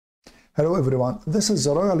Hello everyone, this is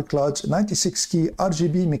the Royal Kludge 96 key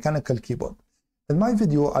RGB mechanical keyboard. In my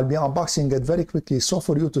video, I'll be unboxing it very quickly so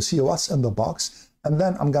for you to see what's in the box, and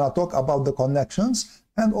then I'm gonna talk about the connections,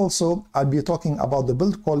 and also I'll be talking about the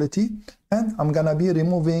build quality, and I'm gonna be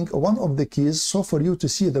removing one of the keys so for you to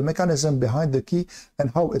see the mechanism behind the key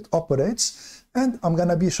and how it operates, and I'm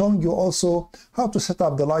gonna be showing you also how to set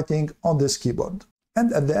up the lighting on this keyboard.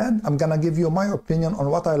 And at the end, I'm gonna give you my opinion on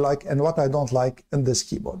what I like and what I don't like in this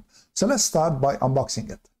keyboard. So let's start by unboxing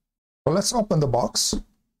it. So let's open the box.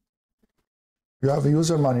 You have a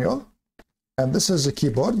user manual, and this is the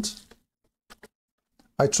keyboard.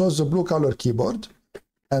 I chose the blue color keyboard.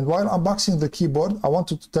 And while unboxing the keyboard, I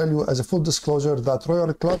wanted to tell you as a full disclosure that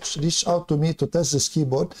Royal Kludge reached out to me to test this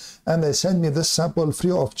keyboard, and they sent me this sample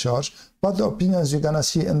free of charge. But the opinions you're gonna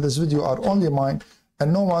see in this video are only mine,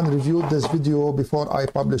 and no one reviewed this video before I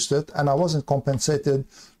published it, and I wasn't compensated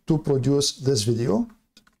to produce this video.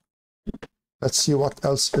 Let's see what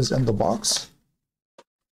else is in the box.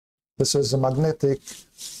 This is a magnetic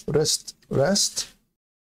wrist rest.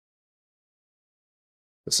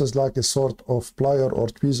 This is like a sort of plier or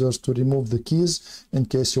tweezers to remove the keys in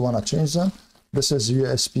case you want to change them. This is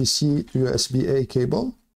USB-C to USB-A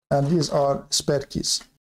cable, and these are spare keys.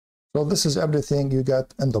 So this is everything you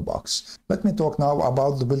get in the box. Let me talk now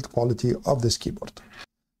about the build quality of this keyboard.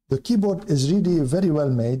 The keyboard is really very well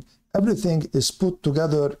made. Everything is put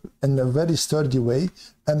together in a very sturdy way,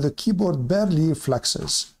 and the keyboard barely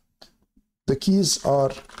flexes. The keys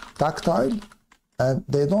are tactile and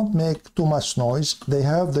they don't make too much noise. They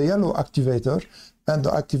have the yellow activator, and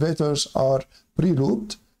the activators are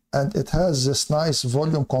pre-looped, and it has this nice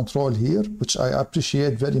volume control here, which I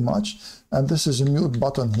appreciate very much. And this is a mute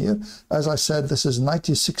button here. As I said, this is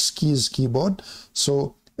 96 keys keyboard,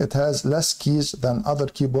 so it has less keys than other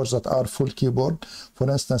keyboards that are full keyboard. For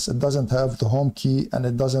instance, it doesn't have the home key and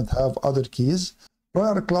it doesn't have other keys.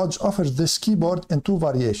 Royal Kludge offers this keyboard in two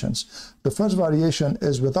variations. The first variation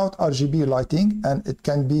is without RGB lighting, and it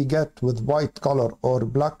can be get with white color or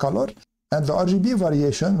black color. And the RGB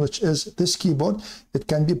variation, which is this keyboard, it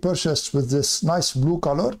can be purchased with this nice blue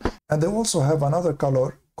color, and they also have another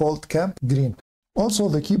color called camp green. Also,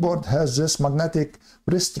 the keyboard has this magnetic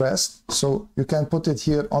wrist rest, so you can put it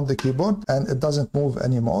here on the keyboard and it doesn't move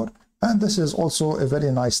anymore. And this is also a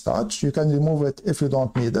very nice touch. You can remove it if you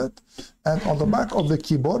don't need it. And on the back of the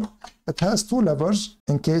keyboard, it has two levers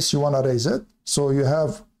in case you want to raise it. So you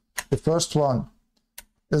have the first one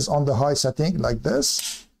is on the high setting like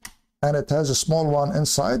this, and it has a small one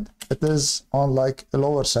inside. It is on like a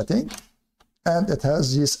lower setting, and it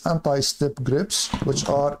has these anti-slip grips, which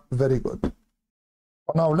are very good.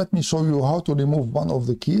 Now let me show you how to remove one of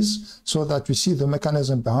the keys so that you see the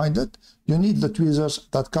mechanism behind it. You need the tweezers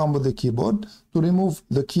that come with the keyboard. To remove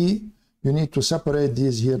the key, you need to separate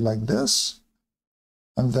these here like this,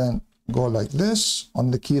 and then go like this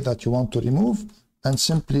on the key that you want to remove, and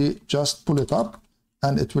simply just pull it up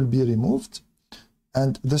and it will be removed.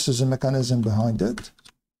 And this is the mechanism behind it.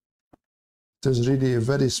 It is really a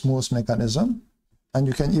very smooth mechanism. And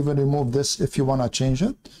you can even remove this if you want to change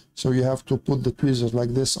it. So you have to put the tweezers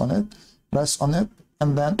like this on it, press on it,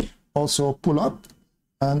 and then also pull up.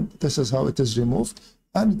 And this is how it is removed.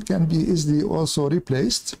 And it can be easily also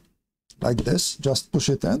replaced like this. Just push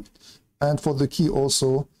it in. And for the key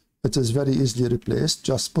also, it is very easily replaced.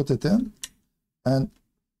 Just put it in and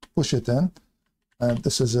push it in. And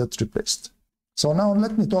this is it replaced. So now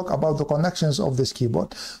let me talk about the connections of this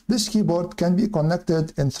keyboard. This keyboard can be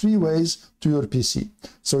connected in three ways to your PC.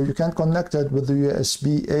 So you can connect it with the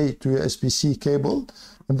USB-A to USB-C cable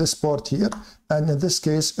in this port here. And in this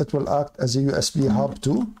case, it will act as a USB hub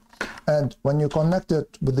too. And when you connect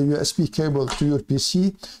it with the USB cable to your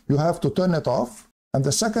PC, you have to turn it off. And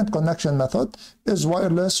the second connection method is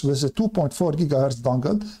wireless with a 2.4 GHz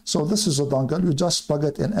dongle. So this is a dongle. You just plug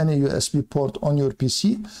it in any USB port on your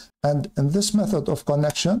PC. And in this method of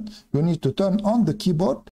connection, you need to turn on the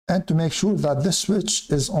keyboard and to make sure that this switch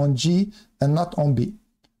is on G and not on B.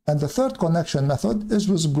 And the third connection method is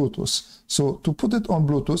with Bluetooth. So to put it on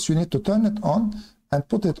Bluetooth, you need to turn it on and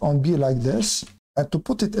put it on B like this. And to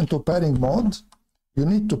put it into pairing mode, you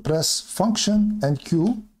need to press Function and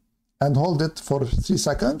Q and hold it for 3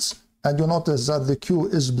 seconds, and you notice that the Q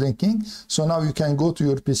is blinking. So now you can go to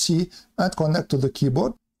your PC and connect to the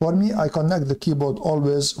keyboard. For me, I connect the keyboard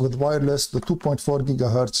always with wireless, the 2.4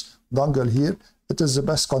 GHz dongle here. It is the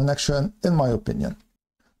best connection in my opinion.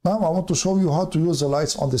 Now I want to show you how to use the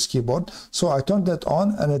lights on this keyboard. So I turned it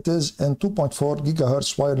on and it is in 2.4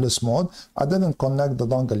 GHz wireless mode. I didn't connect the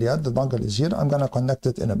dongle yet. The dongle is here. I'm going to connect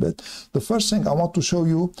it in a bit. The first thing I want to show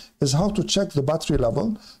you is how to check the battery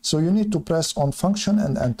level. So you need to press on function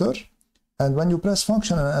and enter. And when you press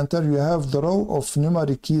function and enter, you have the row of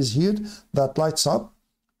numeric keys here that lights up.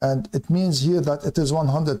 And it means here that it is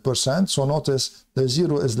 100%. So notice the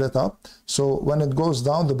 0 is lit up. So when it goes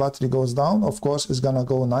down, the battery goes down. Of course, it's going to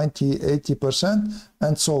go 90, 80%,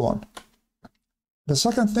 and so on. The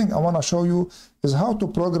second thing I want to show you is how to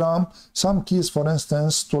program some keys, for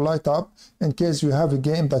instance, to light up in case you have a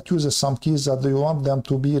game that uses some keys that you want them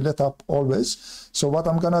to be lit up always. So what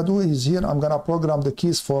I'm going to do is here, I'm going to program the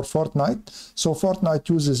keys for Fortnite. So Fortnite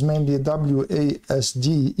uses mainly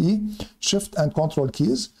WASDE, shift and control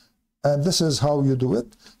keys. And this is how you do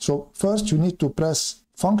it. So first you need to press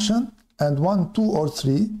function and 1, 2, or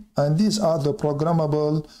 3. And these are the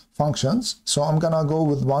programmable functions. So I'm going to go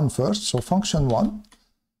with 1 first. So function 1.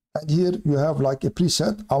 And here you have like a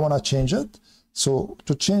preset. I want to change it. So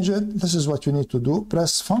to change it, this is what you need to do.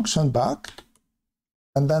 Press function back.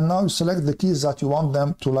 And then now you select the keys that you want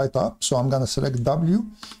them to light up. So I'm going to select W,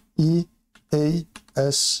 E, A,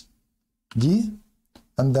 S, D,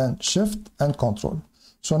 and then shift and control.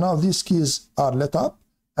 So now these keys are lit up.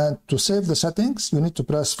 And to save the settings, you need to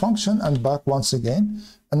press function and back once again.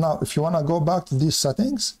 And now if you want to go back to these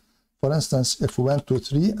settings, for instance, if we went to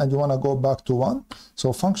 3 and you want to go back to 1,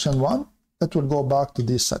 so function 1, it will go back to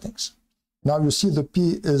these settings. Now you see the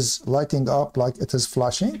P is lighting up like it is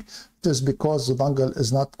flashing. It is because the dongle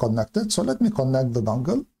is not connected. So let me connect the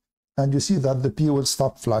dongle. And you see that the P will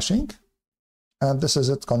stop flashing. And this is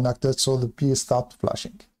it connected, so the P stopped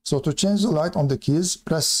flashing. So to change the light on the keys,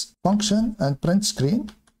 press function and print screen.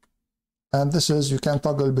 And this is, you can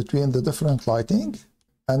toggle between the different lighting.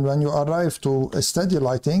 And when you arrive to a steady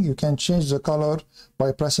lighting, you can change the color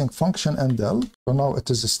by pressing function and del. So now it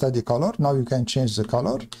is a steady color. Now you can change the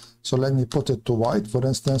color. So let me put it to white. For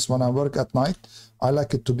instance, when I work at night, I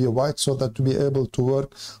like it to be white so that to be able to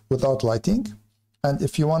work without lighting. And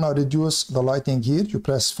if you want to reduce the lighting here, you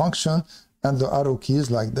press function and the arrow keys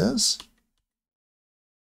like this.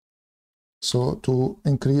 So to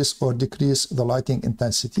increase or decrease the lighting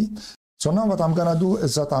intensity. So now what I'm going to do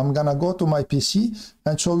is that I'm going to go to my PC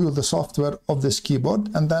and show you the software of this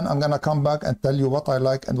keyboard. And then I'm going to come back and tell you what I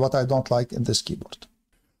like and what I don't like in this keyboard.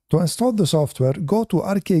 To install the software, go to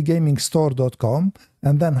rkgamingstore.com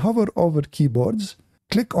and then hover over keyboards.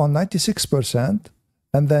 Click on 96%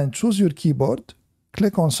 and then choose your keyboard.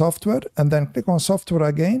 Click on software and then click on software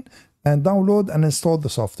again and download and install the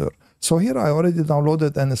software. So here I already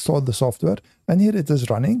downloaded and installed the software and here it is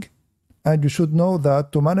running. And you should know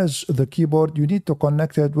that to manage the keyboard, you need to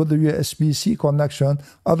connect it with the USB-C connection.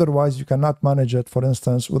 Otherwise, you cannot manage it, for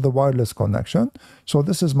instance, with the wireless connection. So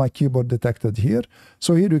this is my keyboard detected here.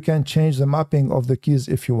 So here you can change the mapping of the keys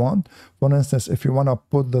if you want. For instance, if you want to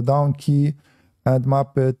put the down key and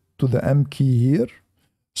map it to the M key here.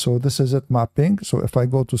 So this is it mapping. So if I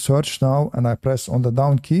go to search now and I press on the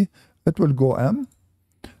down key, it will go M.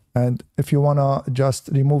 And if you want to just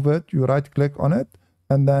remove it, you right click on it.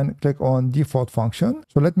 And then click on default function.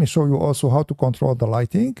 So let me show you also how to control the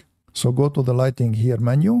lighting. So go to the lighting here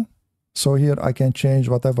menu. So here I can change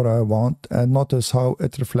whatever I want and notice how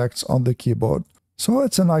it reflects on the keyboard. So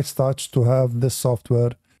it's a nice touch to have this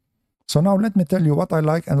software. So now let me tell you what I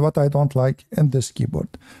like and what I don't like in this keyboard.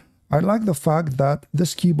 I like the fact that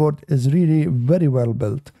this keyboard is really very well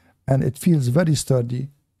built and it feels very sturdy.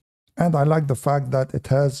 And I like the fact that it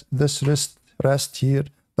has this rest here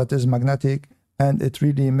that is magnetic. And it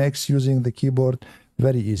really makes using the keyboard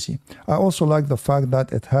very easy. I also like the fact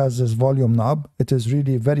that it has this volume knob. It is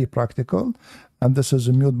really very practical. And this is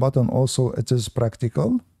a mute button also, it is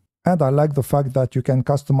practical. And I like the fact that you can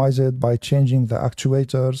customize it by changing the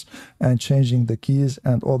actuators and changing the keys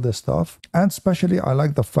and all this stuff. And especially I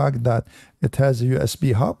like the fact that it has a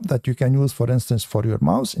USB hub that you can use, for instance, for your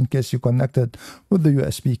mouse in case you connect it with the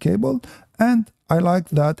USB cable. And I like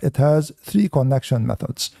that it has 3 connection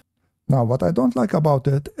methods. Now, what I don't like about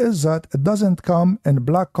it is that it doesn't come in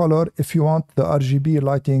black color if you want the RGB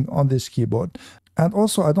lighting on this keyboard. And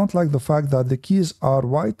also, I don't like the fact that the keys are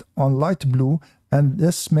white on light blue, and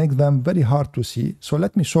this makes them very hard to see. So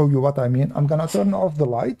let me show you what I mean. I'm going to turn off the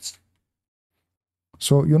lights.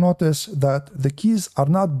 So you notice that the keys are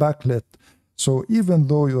not backlit. So even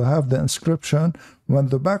though you have the inscription, when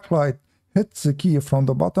the backlight hits the key from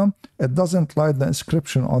the bottom, it doesn't light the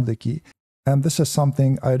inscription on the key. And this is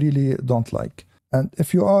something I really don't like. And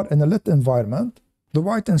if you are in a lit environment, the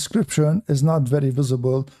white inscription is not very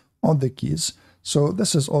visible on the keys. So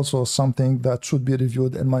this is also something that should be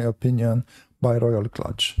reviewed, in my opinion, by Royal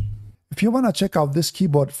Kludge. If you want to check out this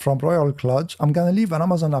keyboard from Royal Kludge, I'm going to leave an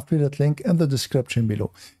Amazon affiliate link in the description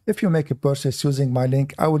below. If you make a purchase using my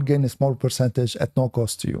link, I will gain a small percentage at no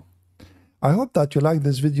cost to you. I hope that you liked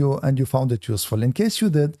this video and you found it useful. In case you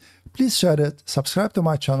did, Please share it, subscribe to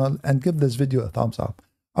my channel, and give this video a thumbs up.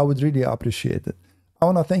 I would really appreciate it. I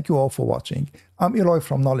want to thank you all for watching. I'm Eloy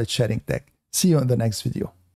from Knowledge Sharing Tech. See you in the next video.